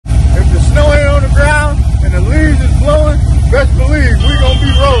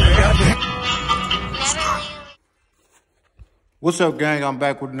What's up, gang? I'm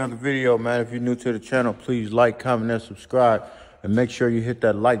back with another video, man. If you're new to the channel, please like, comment, and subscribe. And make sure you hit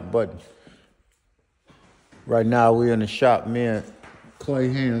that like button. Right now, we're in the shop. Me and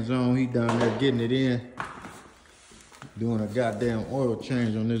Clay hands on. He down there getting it in. Doing a goddamn oil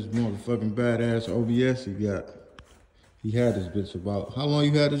change on this motherfucking badass OBS he got. He had this bitch about... How long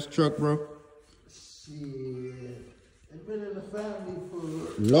you had this truck, bro? Shit. It's been in the family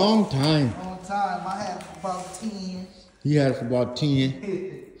for... Long time. Long time. I had about 10. He had it for about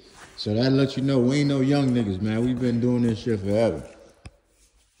 10. So that lets you know we ain't no young niggas, man. We've been doing this shit forever.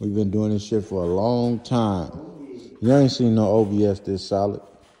 We've been doing this shit for a long time. You ain't seen no OBS this solid.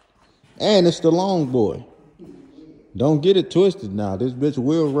 And it's the long boy. Don't get it twisted now. This bitch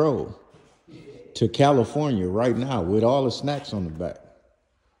will roll to California right now with all the snacks on the back.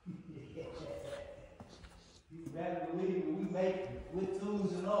 You better believe we make it with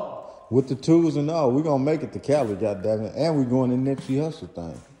tools and all. With the tools and all, we gonna make it to Cali, goddammit. And we going to Nipsey Hussle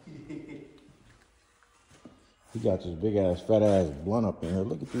thing. He got this big ass, fat ass blunt up in here.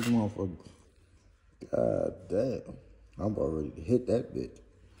 Look at this motherfucker. God damn. I'm about ready to hit that bitch.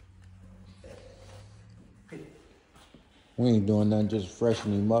 We ain't doing nothing, just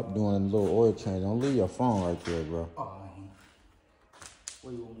freshening him up, doing a little oil change. Don't leave your phone right there, bro. Oh, man.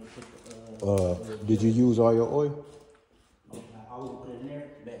 Where you want me to put the... Did you use all your oil? I will put it in there.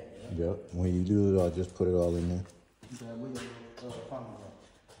 Back, Yep. When you do it, I'll just put it all in there.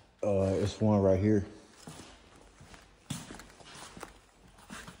 It's one right here.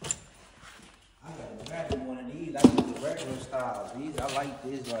 I got imagine one of these. I use the regular styles. These, I like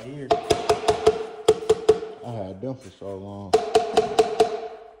this right here. I had them for so long.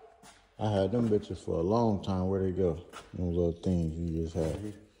 I had them bitches for a long time. Where they go? Them little things you just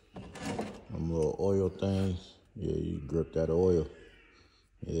had. Them little oil things. Yeah, you grip that oil.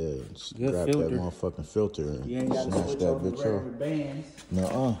 Yeah, Good grab filter. that motherfucking filter and You ain't got to snatch switch that over the bitch regular off. bands.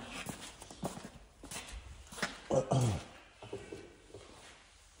 Nuh-uh.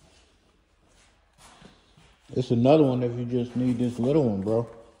 It's another one if you just need this little one, bro.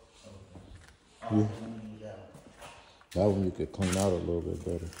 Yeah. That one you could clean out a little bit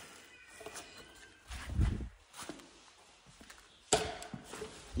better.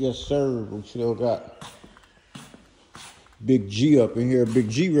 Yes, sir. We still got Big G up in here. Big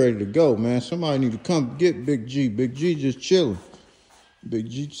G ready to go, man. Somebody need to come get Big G. Big G just chilling. Big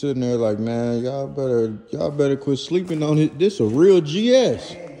G sitting there like, man, y'all better quit sleeping on it. This a real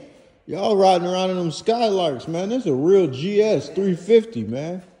GS. Y'all riding around in them Skylarks, man. This a real GS 350,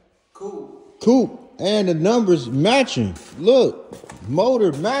 man. Cool. Coupe. And the numbers matching. Look,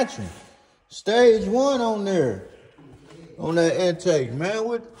 motor matching. Stage 1 on there. On that intake,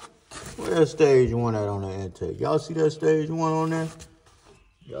 man. Where's stage 1 at on that intake? Y'all see that stage 1 on there?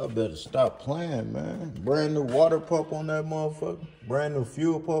 Y'all better stop playing, man. Brand new water pump on that motherfucker. Brand new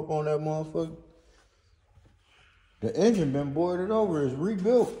fuel pump on that motherfucker. The engine been boarded over. It's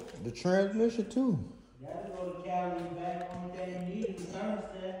rebuilt. The transmission too. Gotta go to Cali and back on that and need the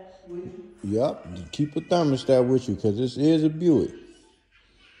thermostat with you. Yup. Keep a thermostat with you because this is a Buick.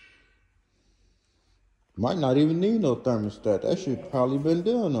 Might not even need no thermostat. That shit probably been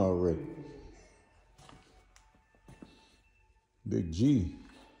done already. Big G.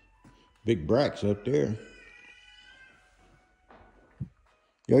 Big Brax up there.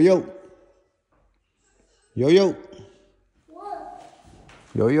 Yo, yo. Yo, yo. What?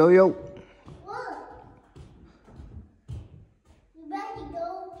 Yo, yo, yo. What? You ready to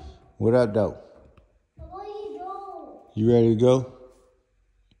go? What I do? Where you go? You ready to go?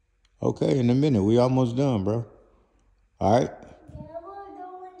 Okay, in a minute. We almost done, bro. All right? Yeah, we're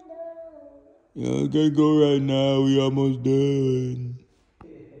going down. Yeah, I gotta go right now. We almost done.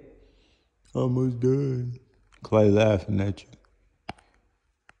 Almost done. Clay laughing at you.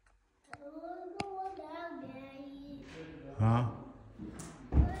 We're going down, Daddy. Huh?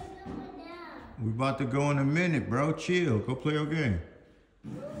 We're going down. We about to go in a minute, bro. Chill. Go play your game.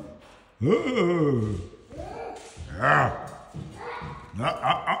 Oh.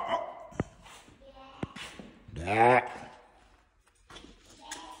 Yeah.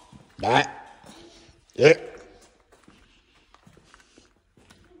 Yeah.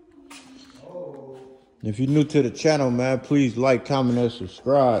 If you're new to the channel, man, please like, comment, and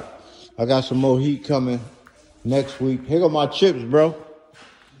subscribe. I got some more heat coming next week. Here go my chips, bro.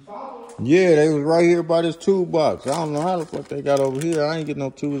 Yeah, they was right here by this toolbox. I don't know how the fuck they got over here. I ain't getting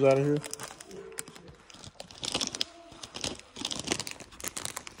no tools out of here.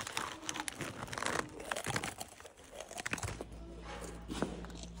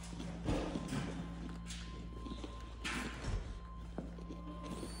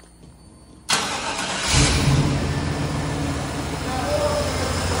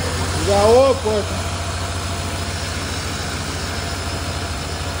 question.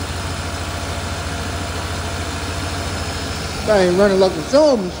 That ain't running like a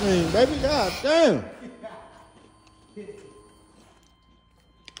sewing machine, baby. God damn.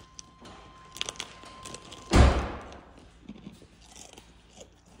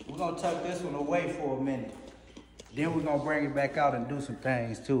 We're gonna tuck this one away for a minute. Then we're gonna bring it back out and do some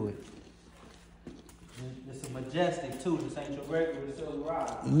things to it. It's a Majestic too. This ain't your regular silver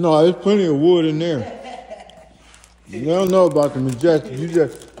rod. No, there's plenty of wood in there. You don't know about the Majestic.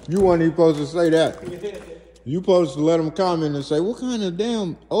 You weren't even supposed to say that. You supposed to let them comment and say, what kind of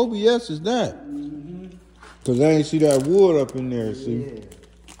damn OBS is that? Because I ain't see that wood up in there, see? Yeah.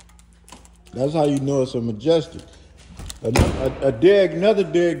 That's how you know it's a Majestic. Another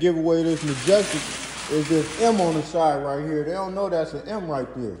dead giveaway that's Majestic is this M on the side right here. They don't know that's an M right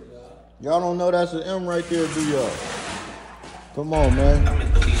there. Y'all don't know that's an M right there, do y'all? Come on, man.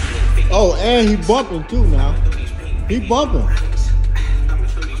 Oh, and he bumping too now. He bumping.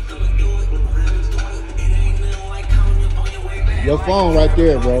 Your phone right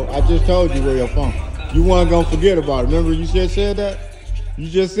there, bro. I just told you where your phone. You weren't gonna forget about it. Remember you just said that? You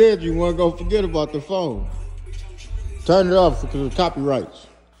just said you weren't gonna forget about the phone. Turn it off because of copyrights.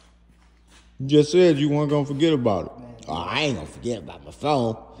 You just said you weren't gonna forget about it. Oh, I ain't gonna forget about my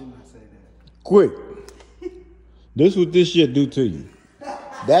phone. Quick. This what this shit do to you.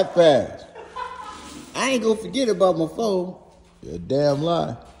 That fast. I ain't gonna forget about my phone. You're a damn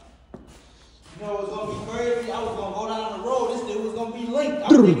lie. You know what's gonna be crazy? I was gonna go down the road. This dude was gonna be linked.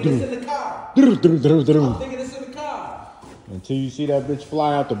 I'm thinking this in the car. I'm thinking this in the car. Until you see that bitch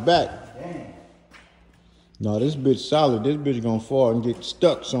fly out the back. Damn. No, this bitch solid. This bitch gonna fall and get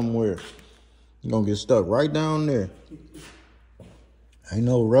stuck somewhere. You gonna get stuck right down there. Ain't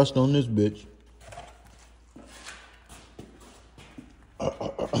no rust on this bitch.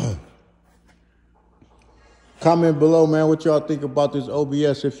 Comment below, man, what y'all think about this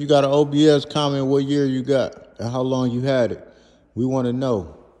OBS. If you got an OBS, comment what year you got and how long you had it. We want to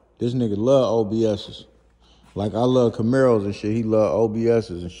know. This nigga love OBSs. Like I love Camaros and shit. He love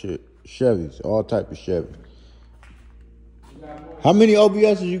OBSs and shit. Chevys, all type of Chevy. How many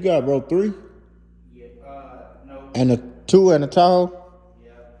OBSs you got, bro? 3? Yeah, no. And a 2 and a Tahoe?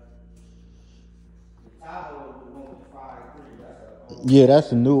 Yeah. The Tahoe is the one with 5.3. Yeah,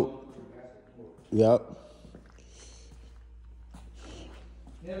 that's a new. Yep.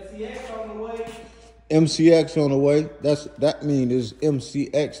 MCX on the way. MCX on the way. That mean it's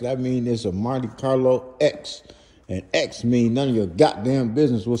MCX. That mean it's a Monte Carlo X. And X mean none of your goddamn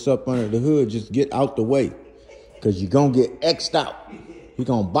business what's up under the hood. Just get out the way. Because you're going to get X'd out. He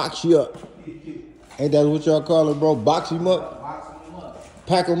going to box you up. Ain't that what y'all call it, bro? Box him up. Box them up.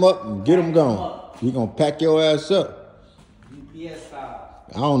 Pack him up and get him gone. He going to pack your ass up. UPS style.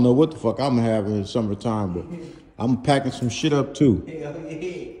 I don't know what the fuck I'm having in summertime, but I'm packing some shit up too. Hell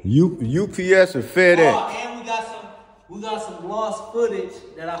yeah. UPS and FedEx. Oh, and we got some lost footage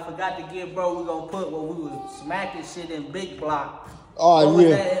that I forgot to get, bro. We gonna put where we was smacking shit in Big Block. Oh, what yeah.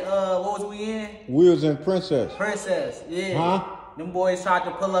 Was that, what was we in? We was in Princess. Princess, yeah. Huh? Them boys tried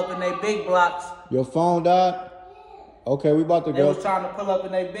to pull up in their big blocks. Your phone died? Okay, we about to They go. was trying to pull up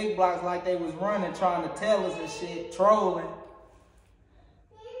in their big blocks like they was running, trying to tell us and shit, trolling.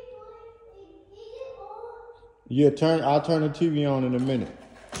 Yeah, I'll turn the TV on in a minute.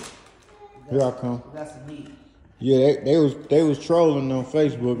 Here I come. That's neat. Yeah, they was trolling on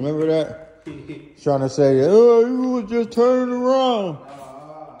Facebook. Remember that? Trying to say, oh, you was just turning around.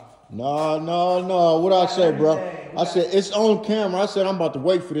 No. What I say, bro? I said, it's on camera. I said, I'm about to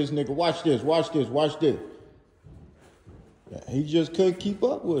wait for this nigga. Watch this. He just couldn't keep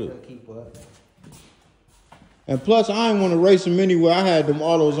up with it. Keep up. And plus, I didn't want to race him anywhere. I had them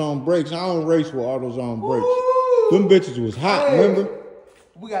autos on brakes. I don't race with autos on brakes. Them bitches was hot, hey, remember?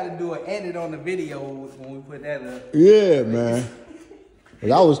 We got to do an edit on the video when we put that up. Yeah, man.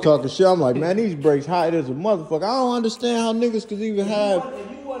 Like, I was talking shit. I'm like, man, these brakes hot as a motherfucker. I don't understand how niggas could even have.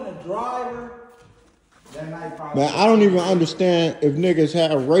 If you want a driver, that might probably. Man, I don't even understand if niggas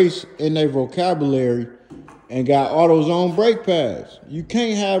have race in their vocabulary and got autos on brake pads. You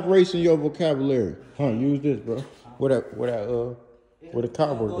can't have race in your vocabulary. Use this, bro. Where the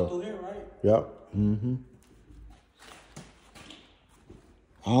cardboard go go? through here, right? Yep.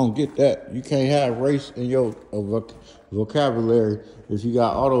 I don't get that. You can't have race in your vocabulary if you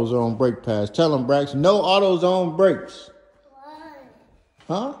got autos on brake pads. Tell them, Brax, no autos on brakes. Why?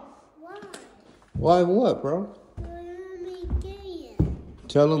 Huh? Why? Why what, bro? Again.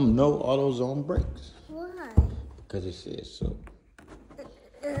 Tell them no autos on brakes. Why? Because it says so.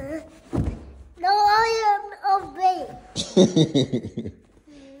 No, I am obey.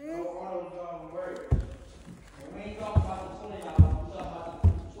 No autos on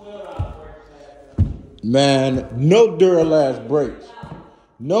Man, no Duralast brakes.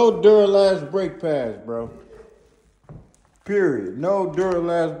 No Duralast brake pads, bro. Period. No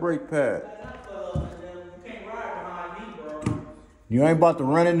Duralast brake pads. You ain't about to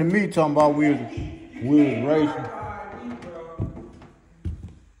run into me talking about we was racing.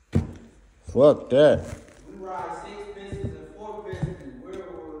 Fuck that. We ride 6 pistons and 4 pistons.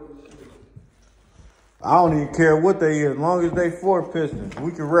 I don't even care what they is, as long as they 4 pistons.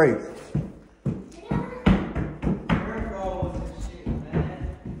 We can race.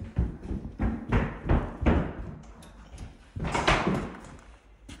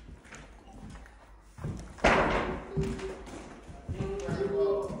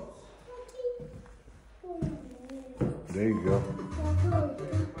 There you go.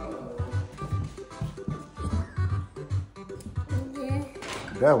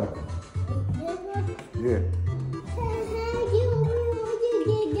 That one. Yeah.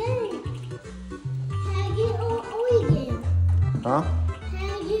 Huh?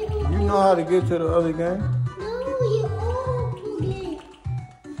 You know how to get to the other game? No, you all game.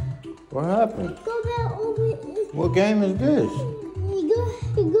 What happened? Go back over. What game is this? You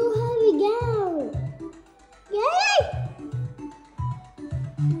go have it down. Yay!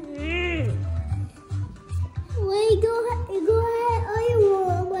 Wait, go ahead. I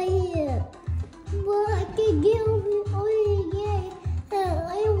want right here. But I can get over again. I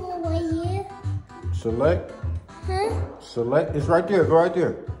want right here. Select. Huh? Select. It's right there. Go right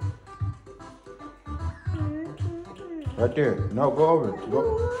there. Right there. No, go over it. Go.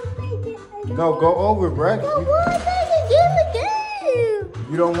 No, go over it, Brax.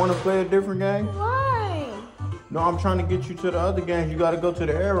 You don't want to play a different game? Why? No, I'm trying to get you to the other games. You got to go to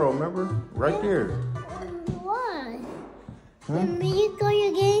the arrow, remember? Right there. Why? Huh? Can you go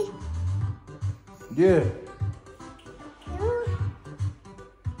your game? Yeah.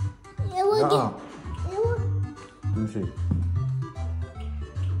 Nuh-uh. Let me see.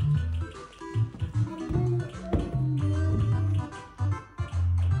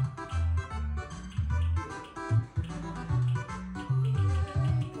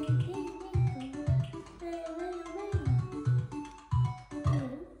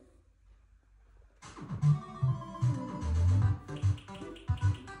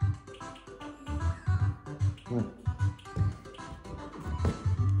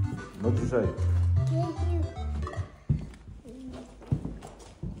 What'd you say?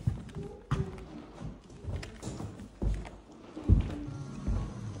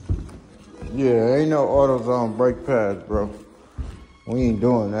 Yeah, ain't no AutoZone brake pads, bro. We ain't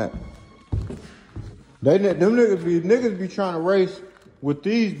doing that. Them niggas be trying to race with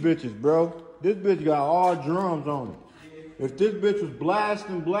these bitches, bro. This bitch got all drums on it. If this bitch was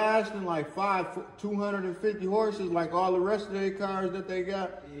blasting like 250 horses, like all the rest of their cars that they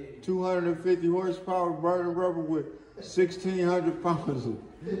got, 250 horsepower burning rubber with 1,600 pounds of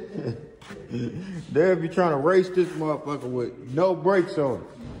they'll be trying to race this motherfucker with no brakes on it.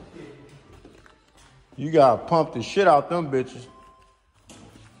 You gotta pump the shit out them bitches.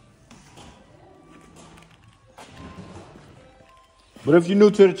 But if you're new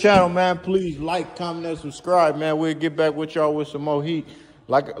to the channel, man, please like, comment, and subscribe, man. We'll get back with y'all with some more heat.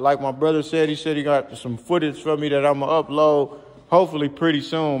 Like my brother said, he got some footage for me that I'm gonna upload hopefully pretty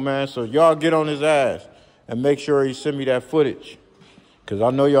soon, man. So y'all get on his ass and make sure he send me that footage, cause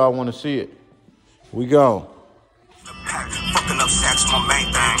I know y'all want to see it. We gone. Fucking up sacks, my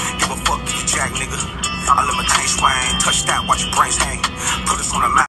main thing. Give a fuck if you jack, nigga. I let my chain swing. Touch that, watch your brains hang. Put us on